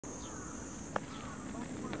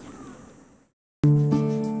收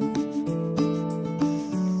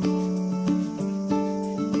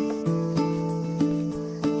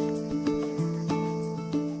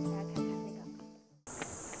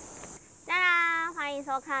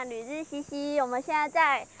看旅日西西，我们现在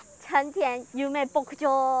在成田夢牧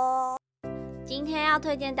場。今天要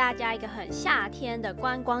推荐大家一个很夏天的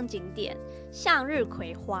观光景点——向日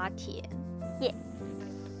葵花田。耶！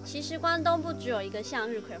其实关东不只有一个向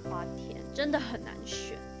日葵花田，真的很难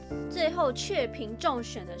选。最后确评中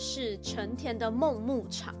选的是成田的梦牧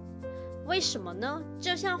场。为什么呢？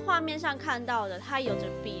就像画面上看到的，它有着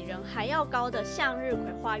比人还要高的向日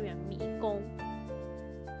葵花园迷宫。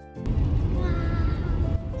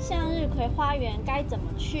 向日葵花园该怎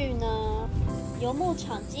么去呢？由牧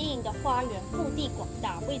场经营的花园腹地广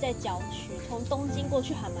大，位在郊区，从东京过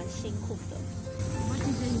去还蛮辛苦的。マ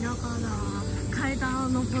ジで田舎だ。階段を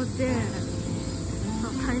登って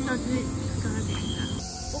改札行かなきゃいけない。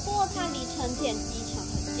不过它离成田机场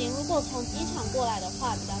很近，如果从机场过来的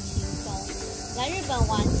话比较轻松。来日本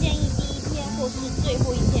玩，建议第一天或是最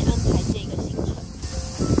后一天安排这个行程。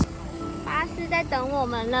 巴士在等我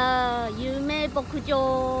们了，夢牧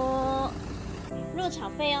場。入场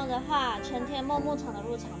费用的话，成田梦牧场的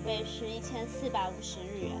入场费是1450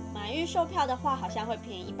日元，买预售票的话好像会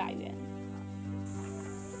便宜100元。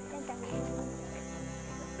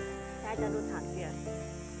来的入场券。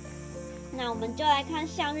那我们就来看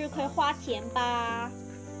向日葵花田吧。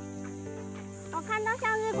我看到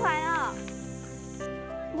向日葵了。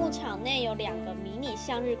牧场内有2个迷你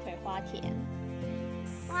向日葵花田。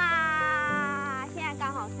哇！ 现在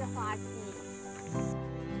刚好是花季，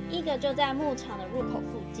一个就在牧场的入口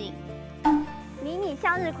附近，迷你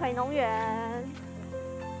向日葵农园，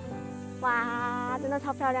哇，真的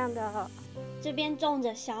超漂亮的。这边种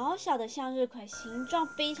着小小的向日葵，形状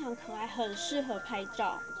非常可爱，很适合拍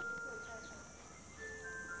照。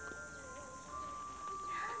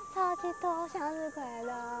超级多向日葵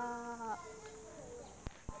了。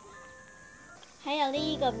 还有另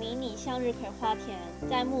一个迷你向日葵花田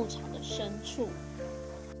在牧场的深处，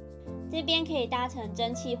这边可以搭乘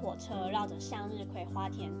蒸汽火车绕着向日葵花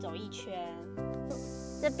田走一圈。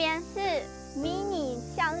这边是迷你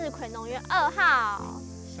向日葵农园2号。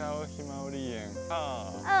朝日葵迷園2。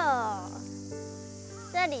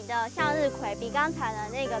这里的向日葵比刚才的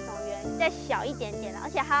那个农园再小一点点，而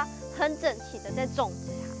且它很整齐的在种植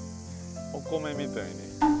它。お米みたいね。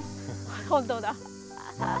本当だ。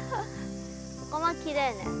こんな綺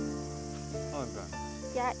麗ね。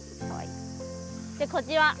可愛い可愛い。でこっ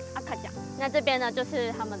ちは赤ちゃん，那这边呢就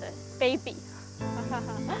是他们的 baby，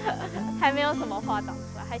 还没有什么花长出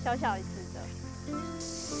来，还小小一只的。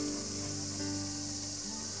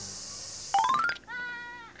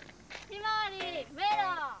ひまわり迷路。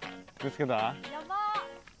見つけた？やば，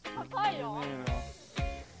高いよ。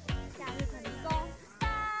向日葵迷宫。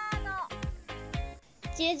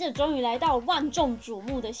 接着，终于来到万众瞩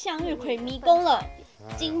目的向日葵迷宫了。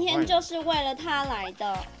今天就是为了它来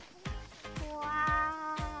的。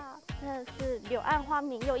哇，真的是柳暗花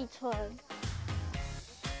明又一村，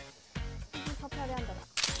超漂亮的吧？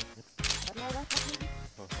来，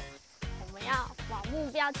我们要往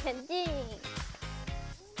目标前进。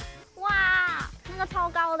哇，那个超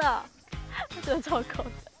高的，真的超高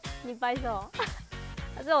的。你拍手，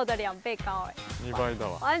它是我的2倍高哎。2倍だ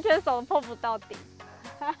わ。完全手碰不到顶。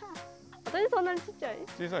 我真是说那小さい。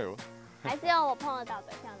小さいよ。还是有我碰得到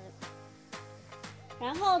的向日葵。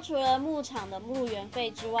然后除了牧场的入园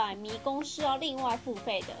费之外，迷宫是要另外付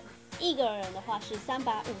费的，一个人的话是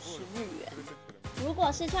350日元。如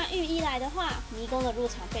果是穿浴衣来的话，迷宫的入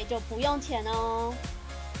场费就不用钱哦。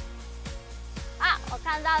啊，我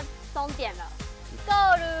看到终点了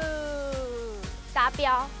 ，Goal， 达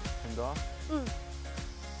标。很多。嗯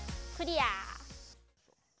 ，Clear。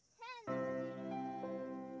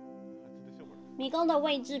 迷宫的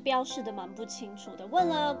位置标示的蛮不清楚的，问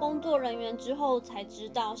了工作人员之后才知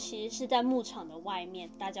道，其实是在牧场的外面，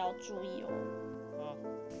大家要注意哦。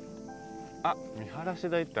あ、見晴らし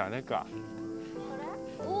台ってあれか。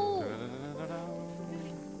哦。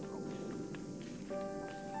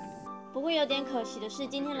不过有点可惜的是，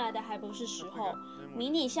今天来的还不是时候，迷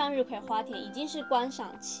你向日葵花田已经是观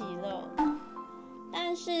赏期了，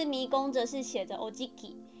但是迷宫则是写着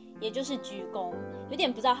Ojiki。 也就是鞠躬，有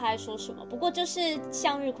点不知道他在说什么，不过就是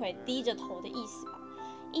向日葵低着头的意思吧，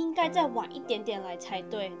应该再晚一点点来才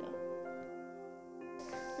对的。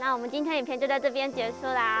那我们今天影片就在这边结束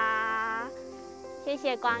啦，谢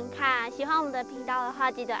谢观看，喜欢我们的频道的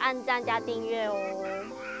话，记得按赞加订阅哦，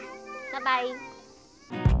拜拜。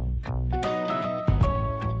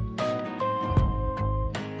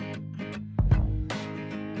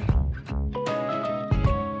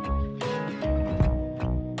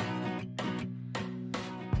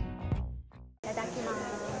いただきま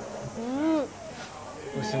す。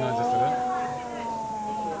牛の味